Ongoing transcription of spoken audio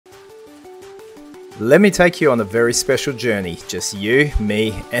Let me take you on a very special journey, just you,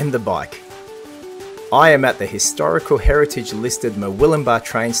 me and the bike. I am at the historical heritage listed Murwillumbah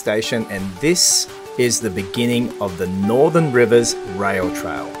train station, and this is the beginning of the Northern Rivers Rail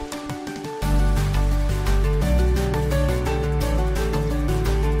Trail.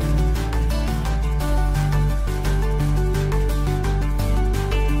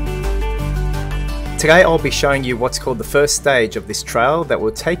 Today I'll be showing you what's called the first stage of this trail that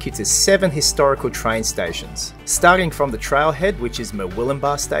will take you to 7 historical train stations. Starting from the trailhead, which is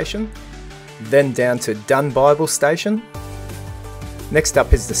Murwillumbah Station, then down to Dunbible Station. Next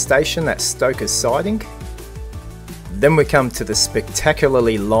up is the station at Stoker's Siding. Then we come to the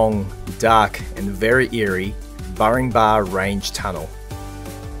spectacularly long, dark and very eerie Burringbar Range Tunnel.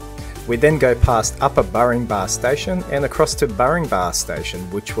 We then go past Upper Burringbar Station and across to Burringbar Station,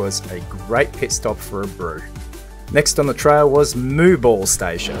 which was a great pit stop for a brew. Next on the trail was Mooball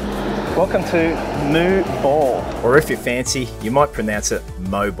Station. Welcome to Mooball. Or if you're fancy, you might pronounce it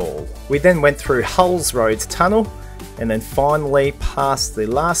Moball. We then went through Hulls Road Tunnel and then finally past the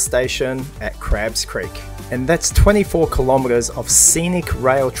last station at Crabs Creek. And that's 24 kilometers of scenic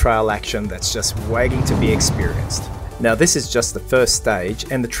rail trail action that's just waiting to be experienced. Now this is just the first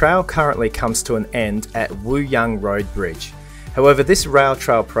stage, and the trail currently comes to an end at Woojung Road Bridge. However, this rail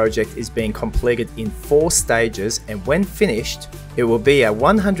trail project is being completed in 4 stages, and when finished, it will be a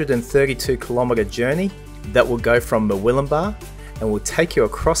 132 kilometre journey that will go from Murwillumbah and will take you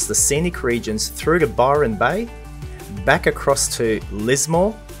across the scenic regions through to Byron Bay, back across to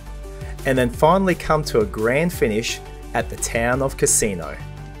Lismore, and then finally come to a grand finish at the town of Casino.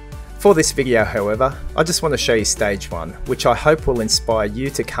 For this video, however, I just want to show you stage 1, which I hope will inspire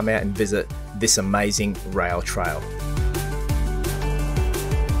you to come out and visit this amazing rail trail.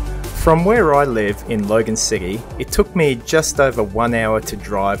 From where I live in Logan City, it took me just over 1 hour to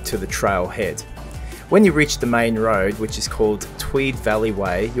drive to the trailhead. When you reach the main road, which is called Tweed Valley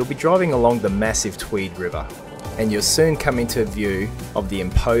Way, you'll be driving along the massive Tweed River, and you'll soon come into view of the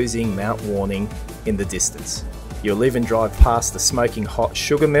imposing Mount Warning in the distance. You'll even drive past the smoking hot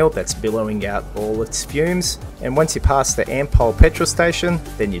sugar mill that's billowing out all its fumes, and once you pass the Ampol petrol station,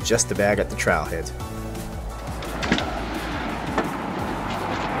 then you're just about at the trailhead.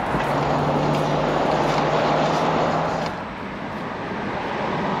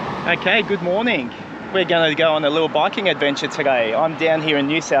 Okay, good morning. We're going to go on a little biking adventure today. I'm down here in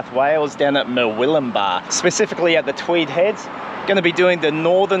New South Wales, down at Murwillumbah, specifically at the Tweed Heads. Going to be doing the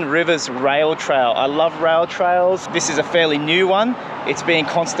Northern Rivers Rail Trail. I love rail trails. This is a fairly new one. It's being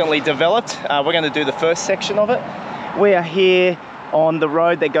constantly developed. We're going to do the first section of it. We are here on the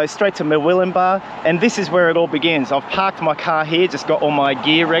road that goes straight to Murwillumbah, and this is where it all begins. I've parked my car here, just got all my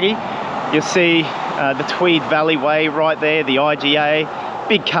gear ready. You'll see the Tweed Valley Way right there, the IGA,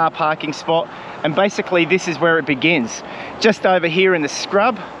 big car parking spot, and basically this is where it begins. Just over here in the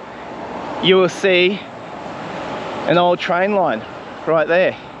scrub, you will see an old train line right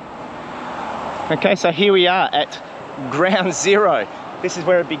there. Okay, so here we are at ground zero. This is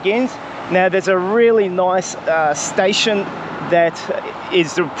where it begins. Now there's a really nice station that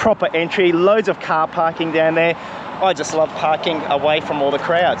is the proper entry, loads of car parking down there. I just love parking away from all the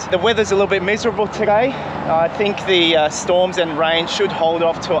crowds. The weather's a little bit miserable today. I think the storms and rain should hold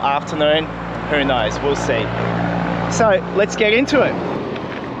off till afternoon. Who knows, we'll see. So let's get into it.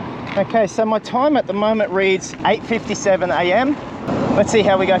 Okay, so my time at the moment reads 8:57 a.m. Let's see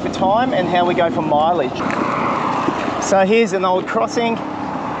how we go for time and how we go for mileage. So here's an old crossing,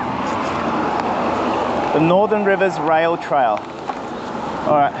 the Northern Rivers Rail Trail.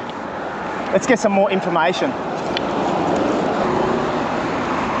 All right, let's get some more information.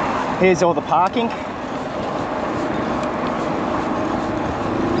 Here's all the parking.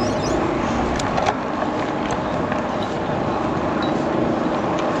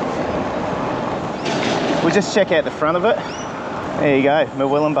 We'll just check out the front of it. There you go,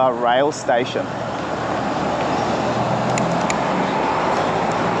 Murwillumbah Rail Station.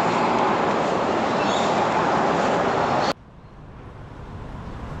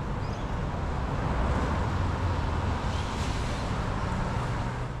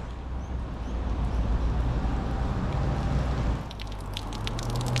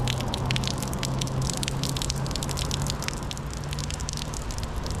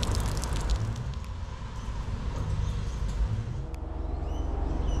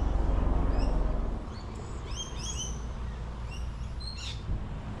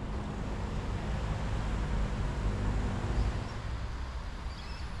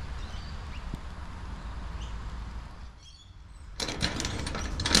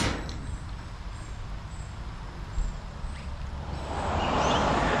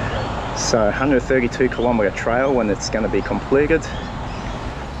 So 132 kilometre trail when it's going to be completed.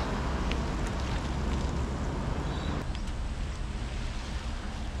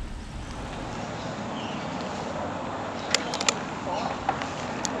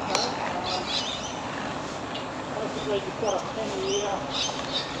 Basically, you've got a 10-year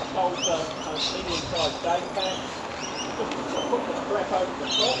old medium-sized day pack. Just put the crap over the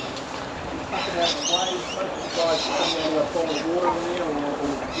top and tuck it out of the way. Most of the guys come down with a bottle of water in there or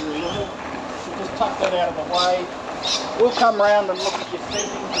pure level. So just tuck that out of the way. We'll come round and look at your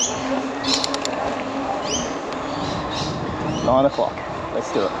feeding position. 9 o'clock.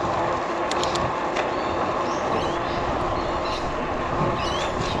 Let's do it.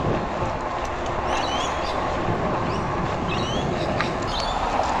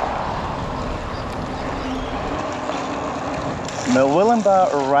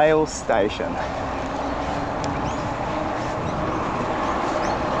 Murwillumbah Rail Station.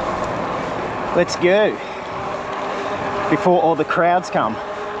 Let's go before all the crowds come.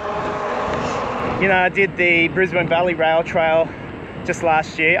 You know, I did the Brisbane Valley Rail Trail just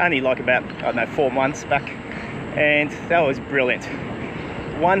last year, only like about, I don't know, 4 months back, and that was brilliant.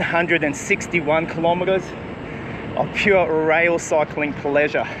 161 kilometres of pure rail cycling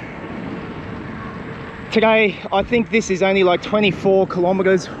pleasure. Today, I think this is only like 24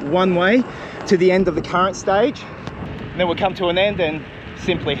 kilometres one way to the end of the current stage. And then we'll come to an end and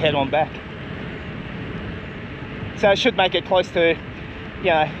simply head on back. So it should make it close to, you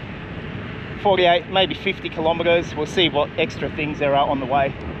know, 48, maybe 50 kilometres. We'll see what extra things there are on the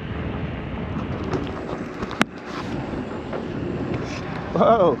way.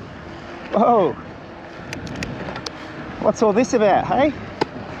 Whoa, whoa. What's all this about, hey?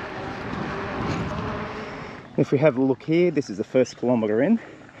 If we have a look here, this is the first kilometre in.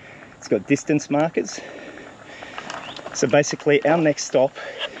 It's got distance markers. So basically our next stop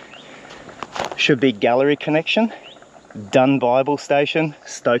should be Gallery Connection, Dunn Bible Station,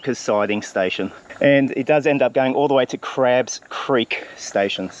 Stoker's Siding Station. And it does end up going all the way to Crabs Creek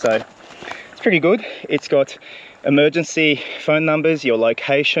Station. So it's pretty good. It's got emergency phone numbers, your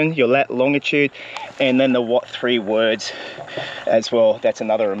location, your lat, longitude, and then the what 3 words as well. That's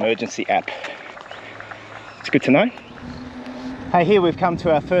another emergency app. It's good to know. Hey, here we've come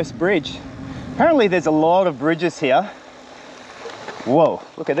to our first bridge. Apparently there's a lot of bridges here. Whoa,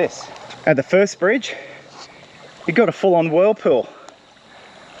 look at this. At the first bridge, you got a full-on whirlpool.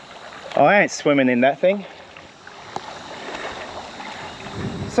 I ain't swimming in that thing.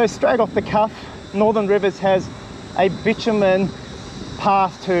 So straight off the cuff, Northern Rivers has a bitumen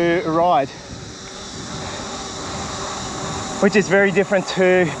path to ride, which is very different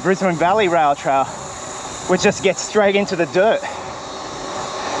to Brisbane Valley Rail Trail, which just gets straight into the dirt,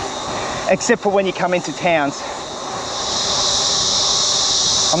 except for when you come into towns.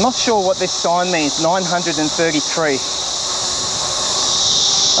 I'm not sure what this sign means, 933.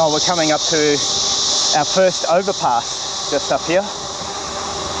 Oh, we're coming up to our first overpass just up here.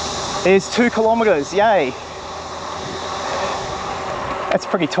 There's 2 kilometres, yay. That's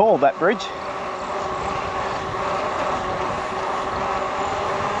pretty tall, that bridge.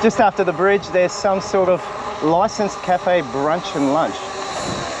 Just after the bridge, there's some sort of licensed cafe, brunch and lunch.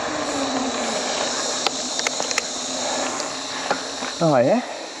 Oh yeah.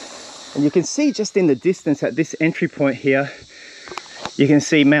 And you can see just in the distance at this entry point here, you can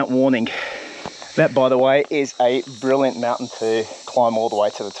see Mount Warning. That, by the way, is a brilliant mountain to climb all the way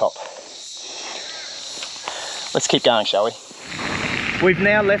to the top. Let's keep going, shall we? We've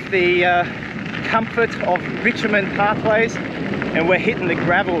now left the comfort of bitumen pathways and we're hitting the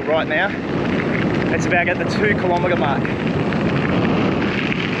gravel right now. It's about at the 2 kilometre mark.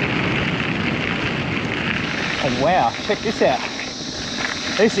 Oh wow, check this out.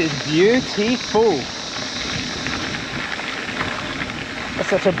 This is beautiful. It's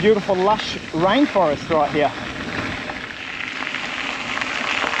such a beautiful lush rainforest right here.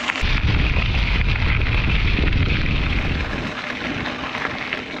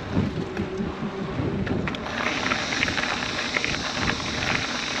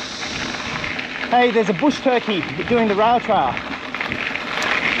 Hey, there's a bush turkey doing the rail trail.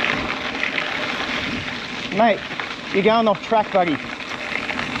 Mate, you're going off track, buddy.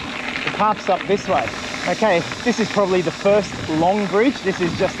 The path's up this way. Okay, this is probably the first long bridge. This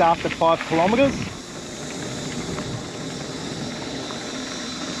is just after 5 kilometres.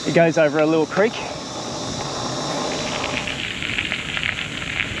 It goes over a little creek.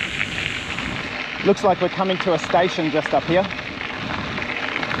 Looks like we're coming to a station just up here.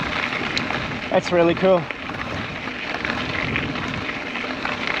 That's really cool.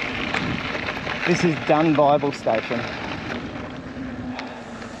 This is Dunn Bible Station.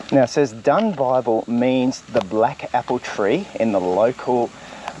 Now it says Dun Bible means the black apple tree in the local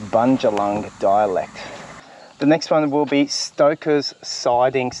Bundjalung dialect. The next one will be Stoker's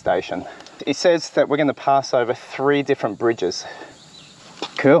Siding Station. It says that we're going to pass over 3 different bridges.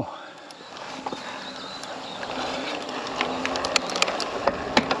 Cool.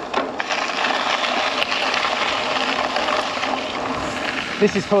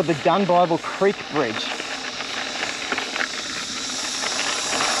 This is called the Dun Bible Creek Bridge.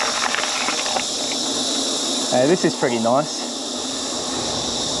 This is pretty nice.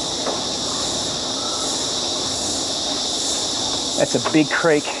 That's a big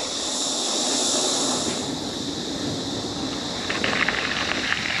creek.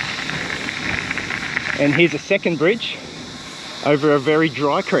 And here's a second bridge over a very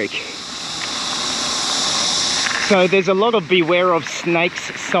dry creek. So there's a lot of beware of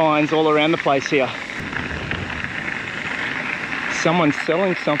snakes signs all around the place here. Someone's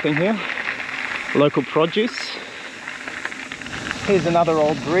selling something here. Local produce. Here's another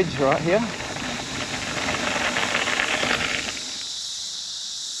old bridge right here.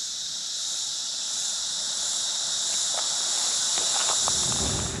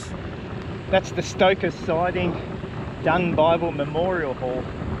 That's the Stoker's Siding Dun Bible Memorial Hall.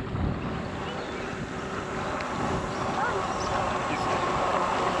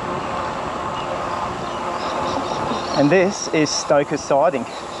 And this is Stoker's Siding.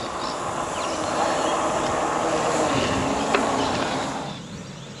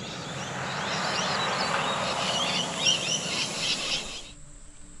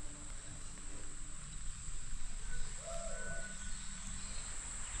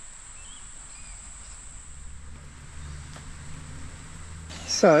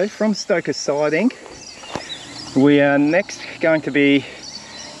 So from Stoker's Siding, we are next going to be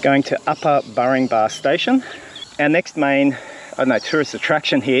going to Upper Burringbar Station. Our next main, tourist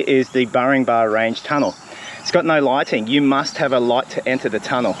attraction here is the Burringbar Range Tunnel. It's got no lighting. You must have a light to enter the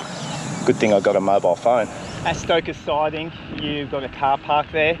tunnel. Good thing I've got a mobile phone. At Stoker's Siding, you've got a car park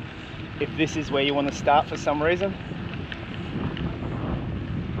there. If this is where you want to start for some reason.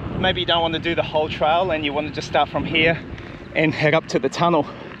 Maybe you don't want to do the whole trail and you want to just start from here and head up to the tunnel.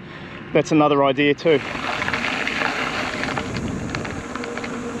 That's another idea too.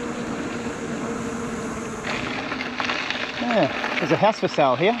 Yeah, there's a house for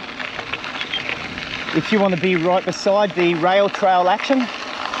sale here. If you want to be right beside the rail trail action,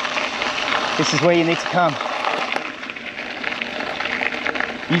 this is where you need to come.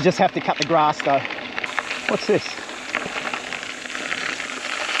 You just have to cut the grass though. What's this?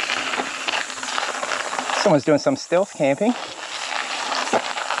 Someone's doing some stealth camping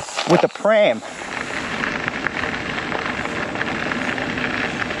with a pram.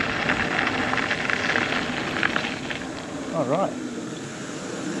 All right,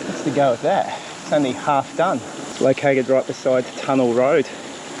 let's go with that. It's only half done. It's located right beside Tunnel Road.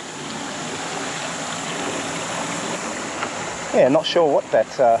 Yeah, not sure what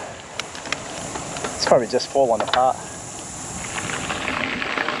that's, it's probably just fallen apart.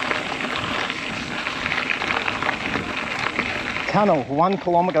 Tunnel 1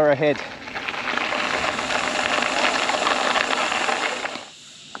 kilometre ahead.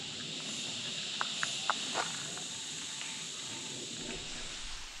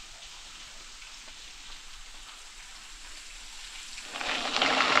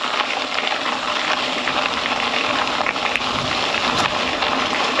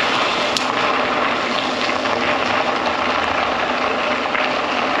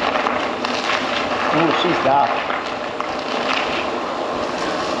 Oh, she's dark.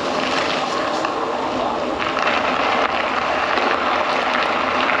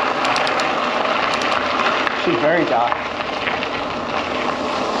 She's very dark.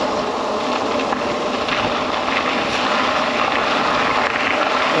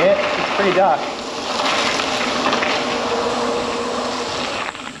 Yeah, it's pretty dark.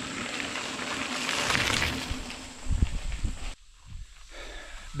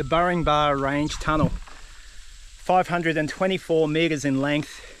 The Burringbar Range Tunnel, 524 metres in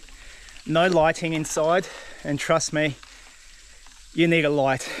length, no lighting inside, and trust me, you need a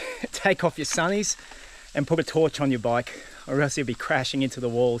light. Take off your sunnies and put a torch on your bike or else you'll be crashing into the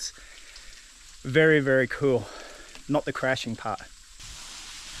walls. Very, very cool. Not the crashing part.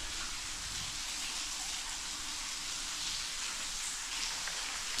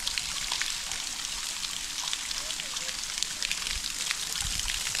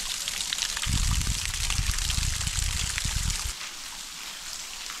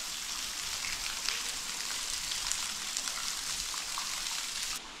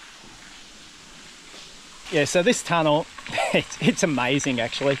 Yeah, so this tunnel, it's amazing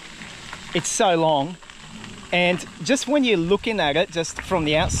actually. It's so long, and just when you're looking at it just from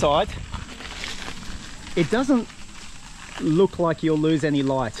the outside, it doesn't look like you'll lose any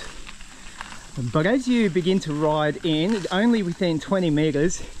light. But as you begin to ride in, only within 20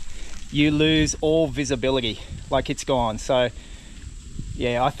 meters, you lose all visibility, like it's gone. So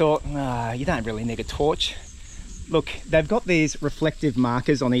yeah, I thought, you don't really need a torch. Look, they've got these reflective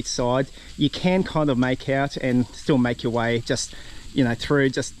markers on each side. You can kind of make out and still make your way just, you know,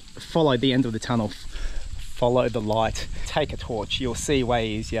 through, just follow the end of the tunnel, follow the light. Take a torch, you'll see way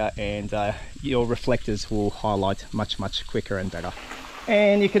easier, and your reflectors will highlight much quicker and better.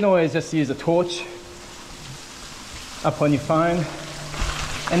 And you can always just use a torch up on your phone.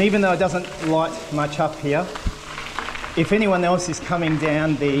 And even though it doesn't light much up here, if anyone else is coming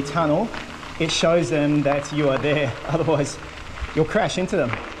down the tunnel, it shows them that you are there. Otherwise, you'll crash into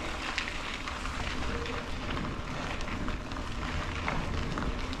them.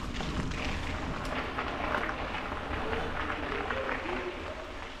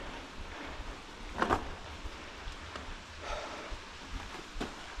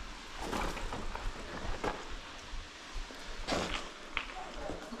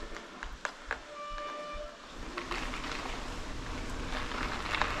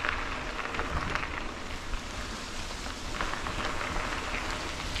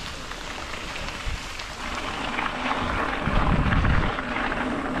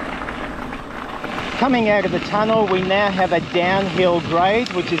 Coming out of the tunnel, we now have a downhill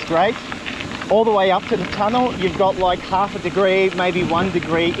grade, which is great. All the way up to the tunnel, you've got like half a degree, maybe 1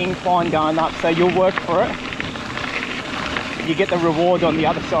 degree incline going up, so you'll work for it. You get the reward on the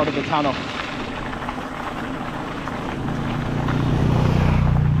other side of the tunnel.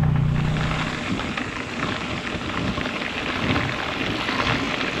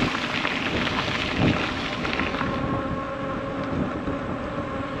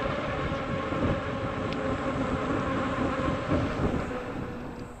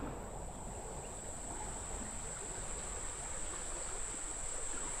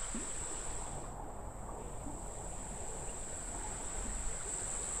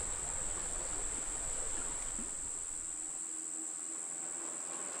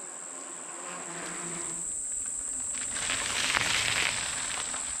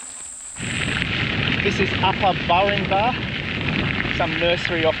 This is Upper Burringbah, some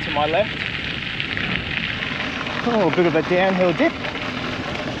nursery off to my left. Oh, a bit of a downhill dip.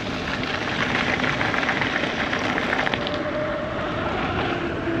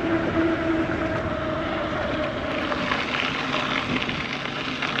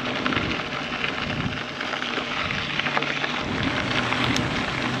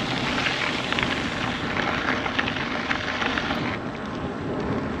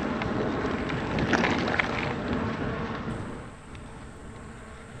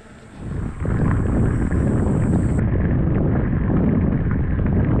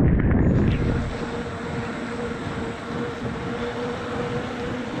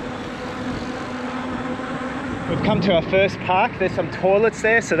 We've come to our first park. There's some toilets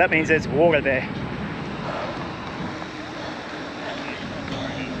there, so that means there's water there.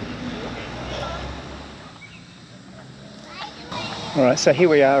 Alright, so here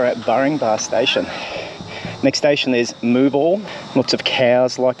we are at Burringbah Station. Next station is Moorball. Lots of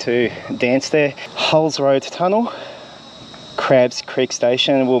cows like to dance there. Hulls Road Tunnel, Crabs Creek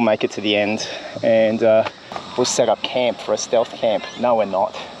Station. We'll make it to the end, and we'll set up camp for a stealth camp. No, we're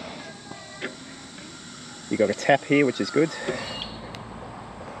not. You got a tap here, which is good.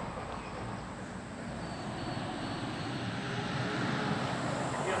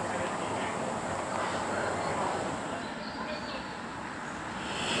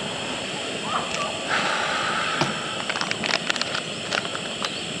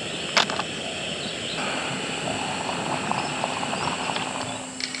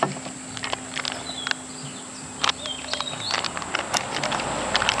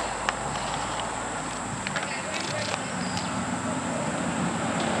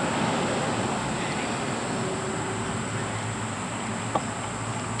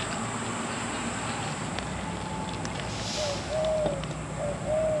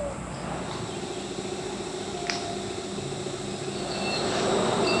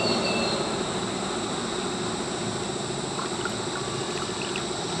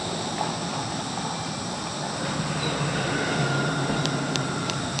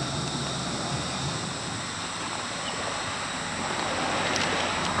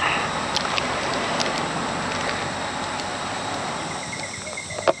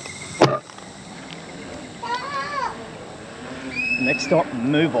 Next stop,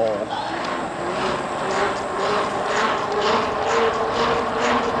 Moorball.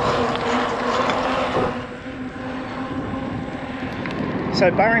 So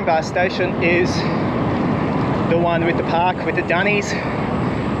Burringbah Station is the one with the park, with the dunnies,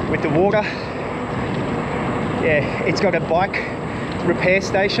 with the water. Yeah, it's got a bike repair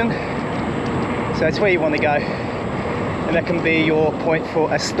station, so that's where you want to go, and that can be your point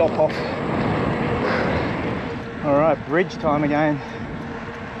for a stop off. All right, bridge time again.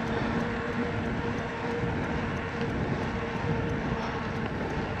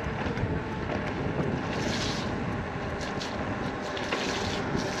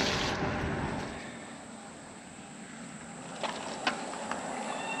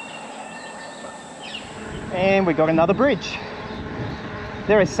 And we got another bridge.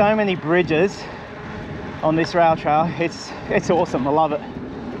 There are so many bridges on this rail trail. It's awesome. I love it.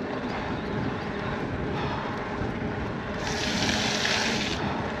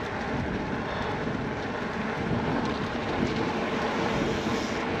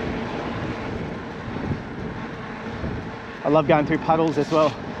 I love going through puddles as well.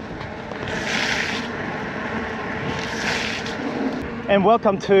 And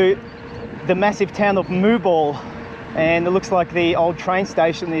welcome to the massive town of Moorball, and it looks like the old train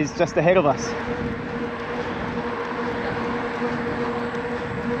station is just ahead of us.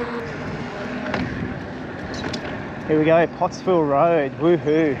 Here we go, Pottsville Road,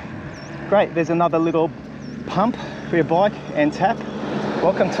 woohoo. Great, there's another little pump for your bike and tap.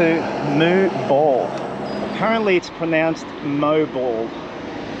 Welcome to Moorball. Apparently it's pronounced Moball.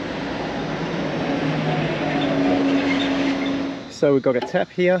 So we've got a tap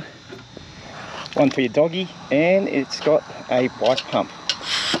here, one for your doggy, and it's got a bike pump.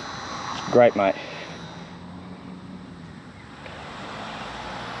 Great, mate.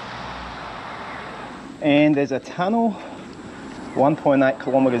 And there's a tunnel 1.8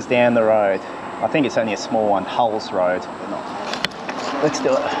 kilometers down the road. I think it's only a small one, Hulls Road. Let's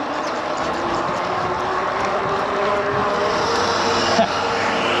do it.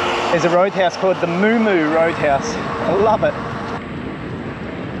 There's a roadhouse called the Moo Moo Roadhouse. I love it.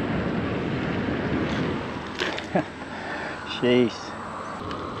 Jeez.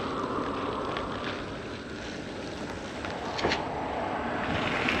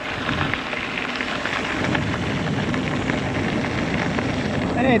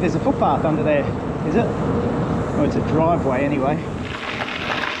 Hey, there's a footpath under there, is it? Oh, it's a driveway anyway.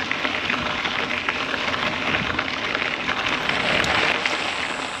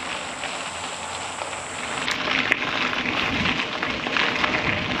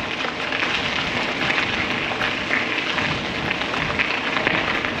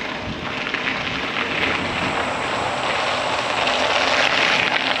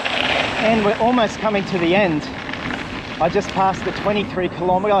 And we're almost coming to the end. I just passed the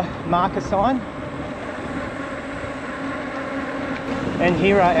 23-kilometer marker sign. And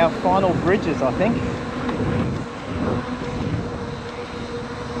here are our final bridges, I think.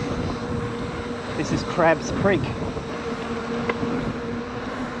 This is Crabs Creek.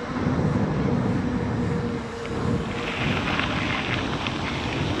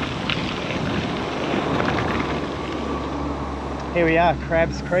 Here we are,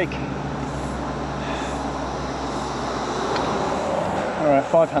 Crabs Creek. Alright,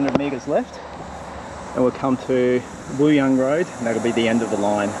 500 metres left and we'll come to Wooyoung Road, and that'll be the end of the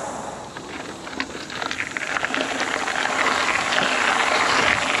line.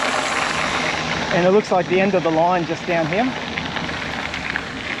 And it looks like the end of the line just down here.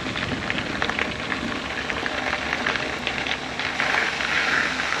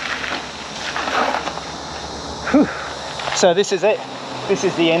 Whew. So this is it. This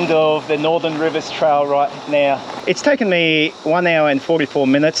is the end of the Northern Rivers Trail right now. It's taken me 1 hour and 44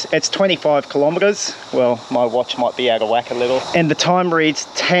 minutes. It's 25 kilometres. Well, my watch might be out of whack a little. And the time reads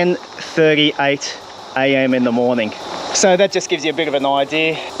 10:38 a.m. in the morning. So that just gives you a bit of an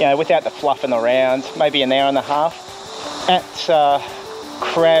idea, you know, without the fluffing around, maybe an hour and a half. At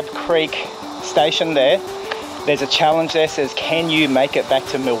Crab Creek Station there's a challenge there, says, can you make it back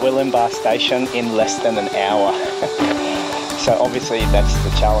to Murwillumbah Station in less than an hour? So obviously that's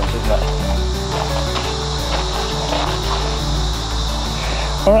the challenge, isn't it?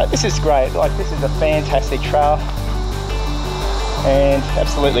 All right, this is great. Like, this is a fantastic trail and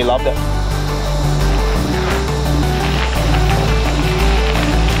absolutely loved it.